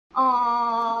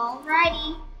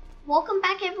Alrighty, welcome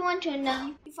back everyone to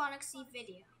another Euphonic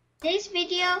video. Today's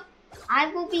video, I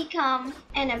will become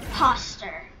an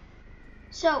imposter.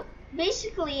 So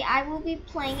basically, I will be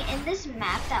playing in this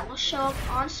map that will show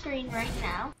up on screen right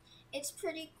now. It's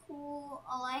pretty cool.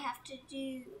 All I have to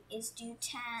do is do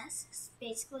tasks,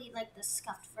 basically like the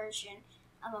scuffed version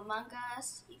of Among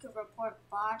Us. You can report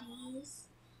bodies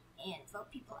and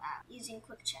vote people out using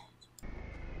quick chat.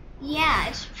 Yeah,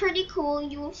 it's pretty cool.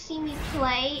 You will see me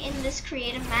play in this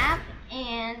creative map,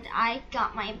 and I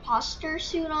got my imposter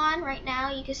suit on right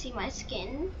now. You can see my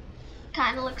skin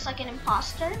kind of looks like an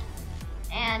imposter.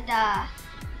 And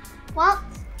well,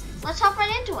 let's hop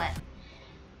right into it.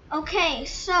 Okay,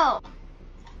 so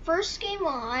first game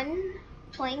on,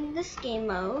 playing this game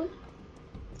mode.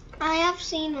 I have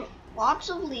seen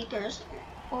lots of leakers,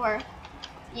 or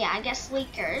yeah, I guess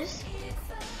leakers.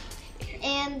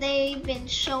 And they've been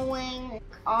showing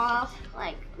off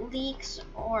like leaks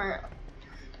or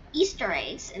Easter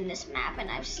eggs in this map, and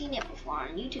I've seen it before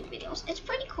on YouTube videos. It's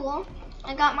pretty cool.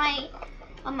 I got my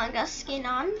Among Us skin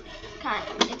on.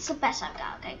 It's the best I've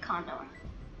got. Okay, Condor.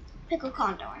 Pickle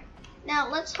Condor. Now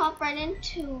let's hop right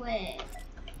into it.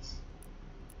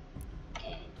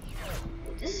 Okay.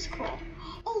 This is cool.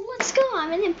 Oh, let's go.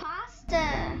 I'm an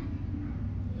imposter.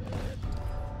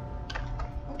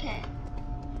 Okay.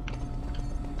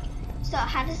 So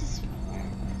how does this work?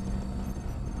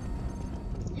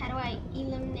 How do I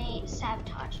eliminate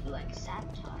sabotage? Do like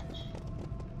sabotage?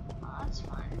 Oh, that's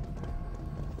fun.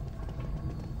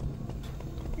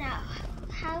 Now,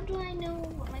 how do I know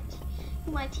what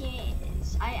who my teammate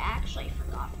is? I actually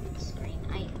forgot from the screen.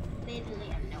 I literally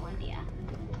have no idea.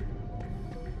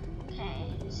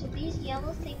 Okay, so these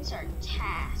yellow things are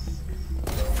tasks.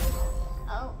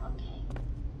 Oh, okay.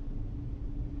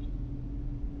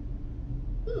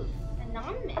 Ooh.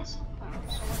 Anonymous. Oh,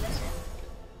 so what is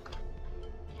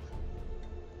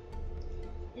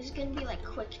it? Is it gonna be like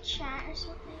quick chat or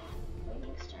something?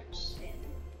 Waiting starts soon.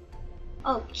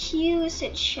 Oh, Q is a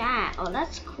chat. Oh,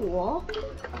 that's cool.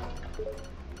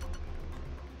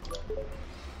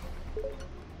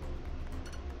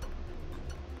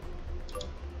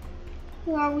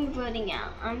 Who are we voting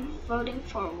out? I'm voting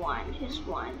for one. Who's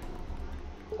one?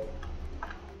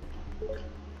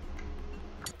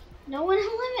 No one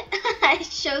limit. It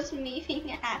shows me being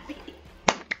happy.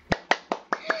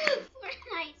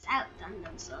 Fortnite's outdone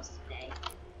themselves today.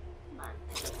 Come on.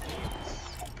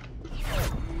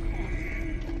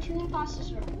 Two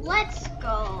imposters. Let's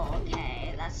go.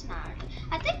 Okay, that's not.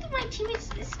 I think my teammate's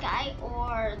this guy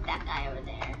or that guy over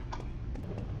there.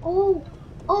 Oh,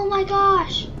 oh my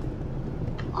gosh.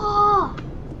 Oh,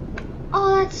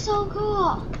 that's so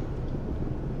cool.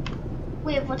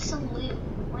 Wait, what's the loot?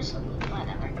 Where's the loot?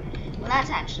 Whatever. Well, that's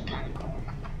actually kind of cool.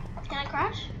 Can I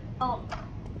crash? Oh,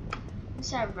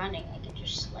 instead of running, I can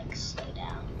just like slow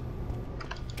down.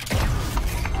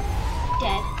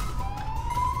 Dead.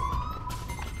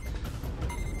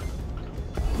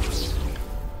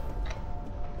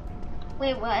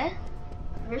 Wait, what?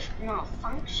 Risk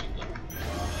malfunctioning.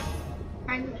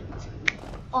 Fragment.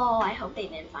 Oh, I hope they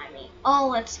didn't find me. Oh,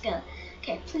 let's go.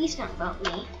 Okay, please don't vote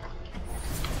me.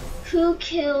 Who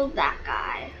killed that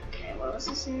guy? Okay, what was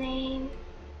his name?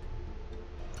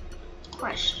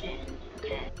 Question.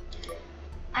 Okay.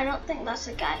 I don't think that's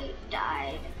the guy who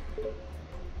died.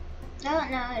 No,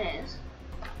 it is.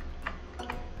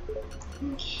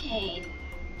 Okay.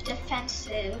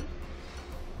 Defensive.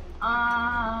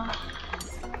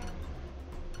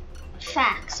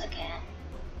 Facts again.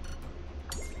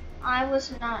 I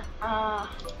was not,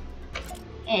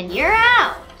 and you're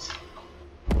out!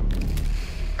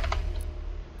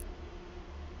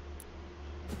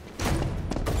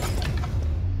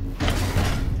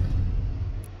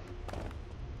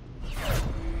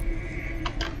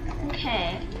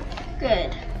 Okay,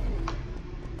 good.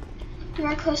 We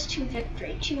are close to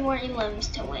victory. 2 more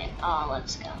elims to win. Oh,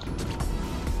 let's go.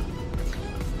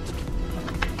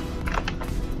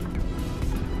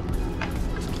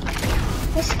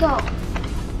 Let's go.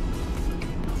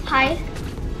 Hide.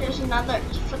 There's another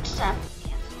footstep.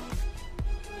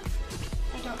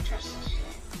 I don't trust it.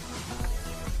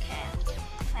 Okay.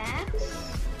 Facts.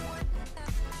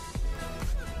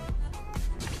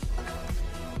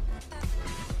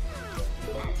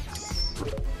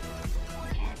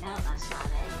 Okay, no, that's not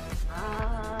it.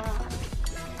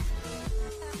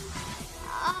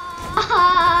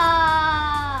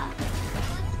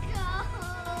 Let's go.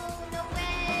 No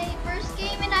way. First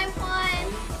game and I won.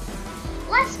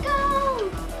 Let's go.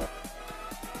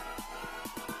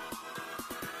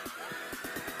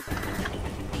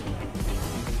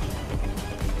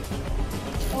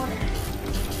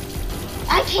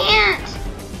 can't.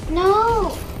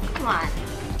 No. Come on.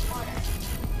 Order.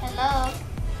 Hello.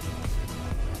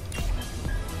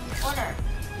 Order.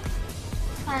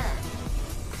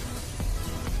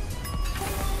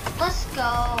 Let's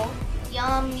go.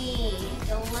 Yummy.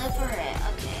 Deliver it.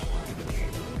 Okay.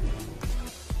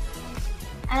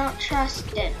 I don't trust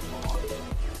Deadpool.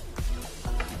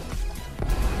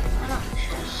 I don't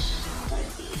trust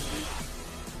Deadpool.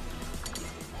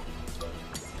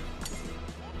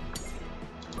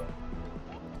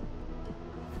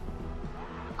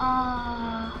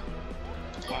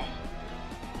 Okay.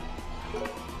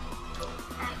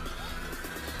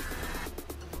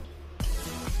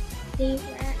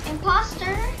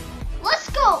 Imposter. Let's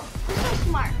go. I'm so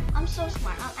smart. I'm so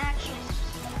smart. I'm actually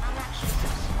so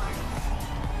smart.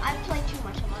 I play too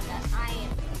much Among Us. I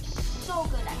am so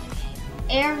good at the game.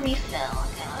 Air refill.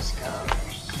 Okay, let's go over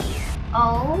here.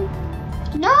 Oh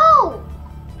no!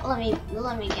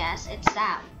 Let me guess. It's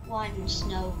that one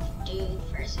snow dude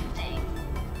or something.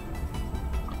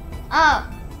 Oh,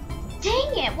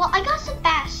 dang it! Well, I got some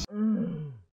fast.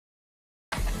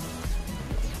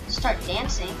 Start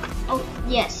dancing. Oh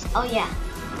yes. Oh yeah.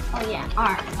 Oh yeah.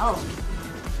 R. Oh.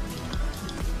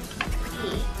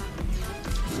 E.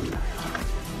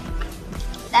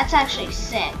 That's actually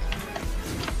sick.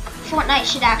 Fortnite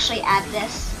should actually add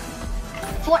this.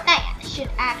 Fortnite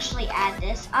should actually add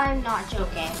this. I'm not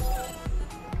joking.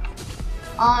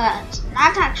 Oh,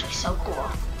 that's actually so cool.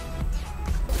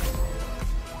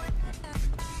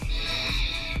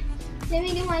 Let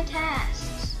me do my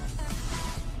tasks.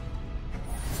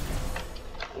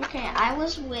 Okay, I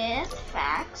was with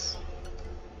Fax.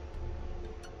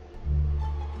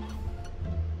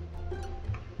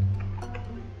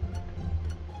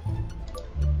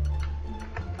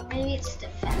 Maybe it's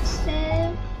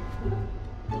defensive.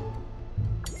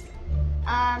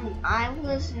 I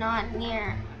was not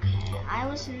near. Okay, I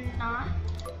was not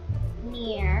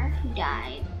near who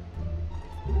died.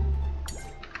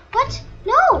 What?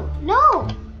 No, no,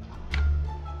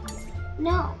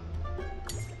 no.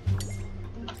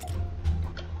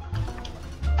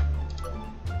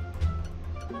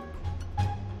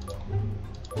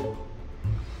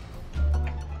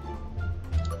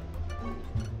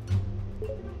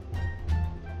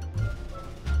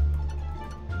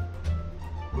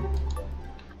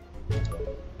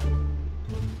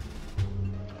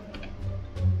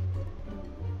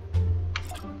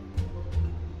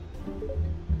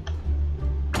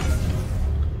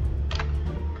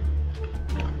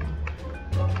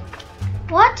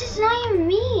 What? It's not even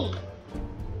me.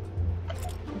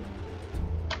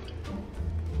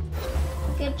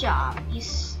 Good job. You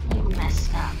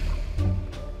messed up.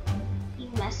 You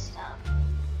messed up.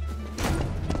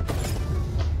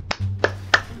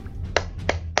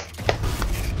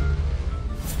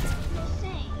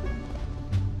 Insane.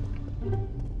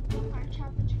 Our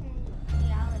chart between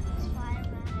realities, fly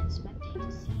around and spectate to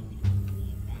see if you can be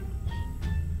avenged.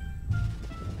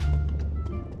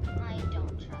 I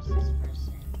don't trust this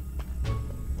person.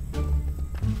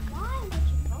 Why would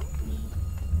you vote me?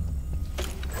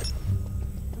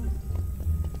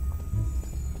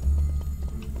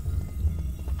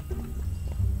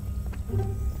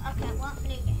 Okay, well,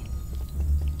 new game.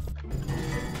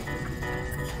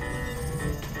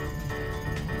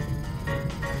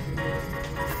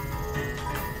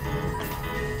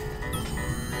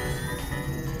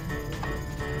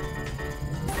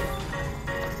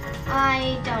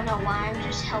 I don't know why, I'm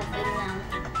just helping them.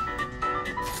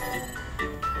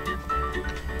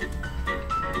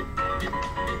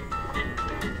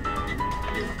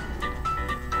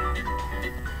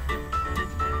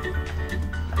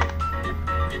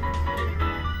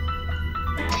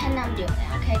 Pretend I'm doing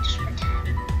it, okay? Just pretend.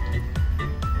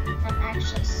 I'm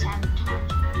actually sabotaging.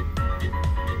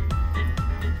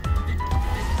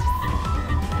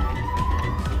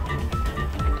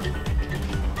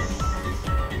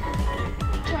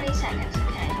 Seconds,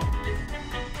 okay?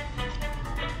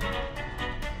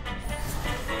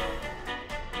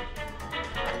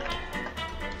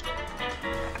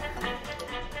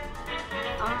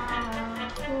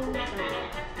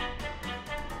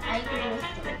 I agree with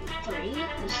three.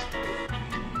 Who's three?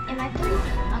 Am I three?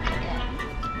 Okay,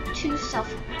 good. Two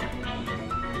self-reported.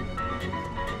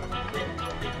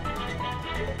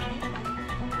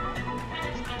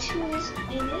 Two is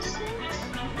innocent.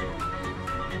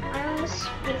 I was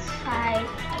with five.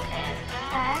 Okay,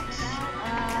 facts.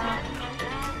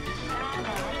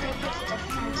 No, I think it's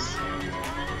defensive.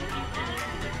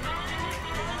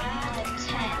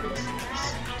 10 is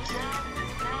innocent.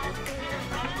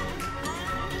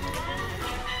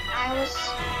 I was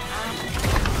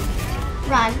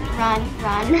run.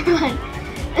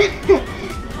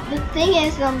 thing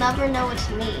is, they'll never know it's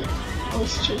me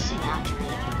who's chasing after me.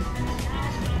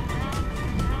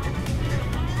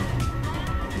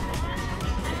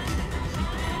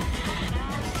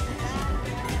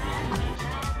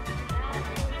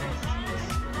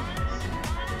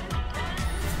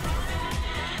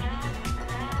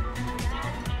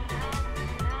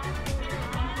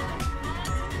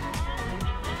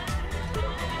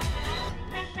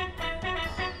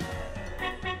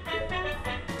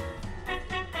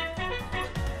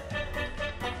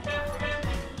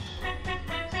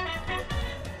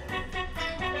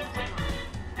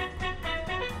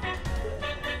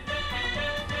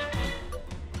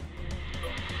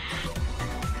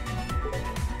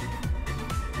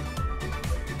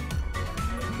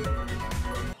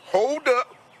 Hold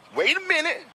up. Wait a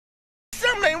minute.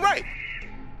 Something ain't right.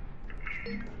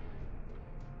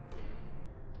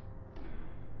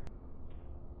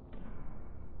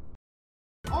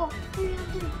 Oh, 3 on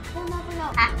 3. We'll never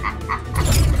know.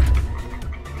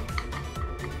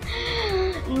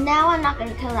 Now I'm not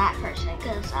gonna kill that person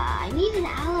because I need an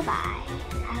alibi.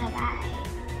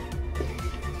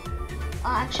 Oh,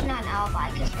 actually not an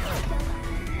alibi because I killed them.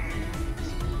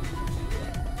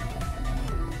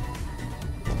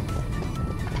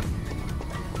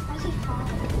 Why's he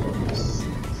following me? This is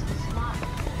not me.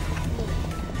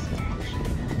 It's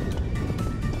actually.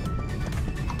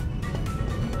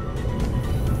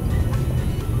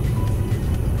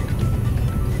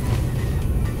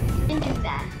 Didn't do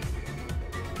that.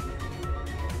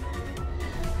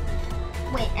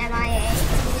 Wait, MIA?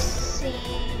 Missing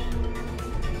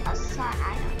aside, I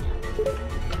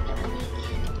don't know.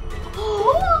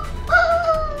 Oh,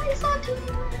 I saw 2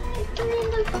 3 in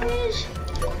the fridge.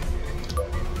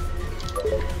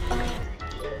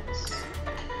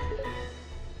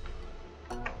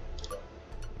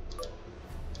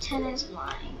 10 is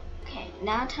lying. Okay,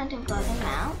 now time to vote him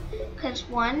out. Because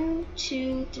 1,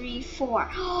 2, 3, 4.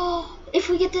 Oh, if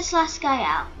we get this last guy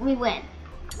out, we win.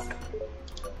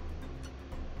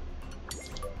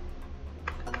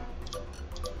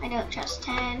 I don't trust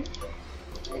 10.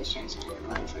 Accusations,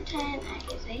 1 for 10.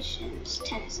 Accusations,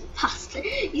 10 is imposter.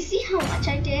 You see how much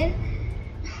I did?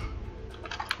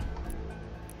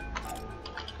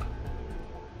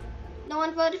 No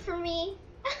one voted for me.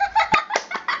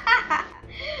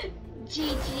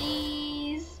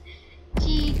 GG's.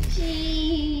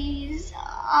 GG's.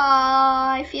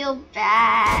 Oh, I feel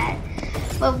bad.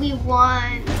 But we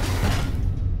won.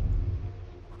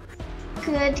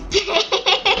 Good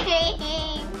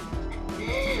game.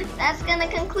 That's gonna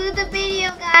conclude the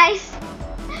video, guys.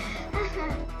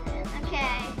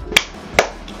 Okay.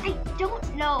 I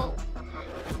don't know.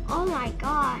 Oh my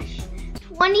gosh.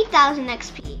 20,000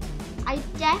 XP. I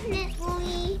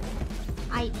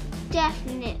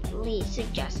definitely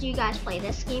suggest you guys play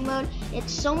this game mode.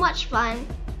 It's so much fun.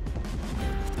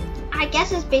 I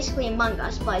guess it's basically Among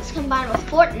Us, but it's combined with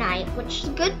Fortnite, which is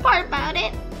the good part about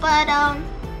it. But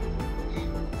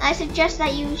I suggest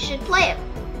that you should play it.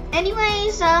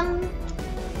 Anyways, I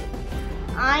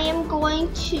am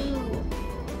going to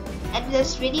end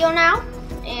this video now,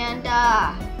 and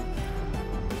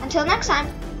until next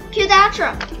time, cue the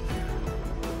outro.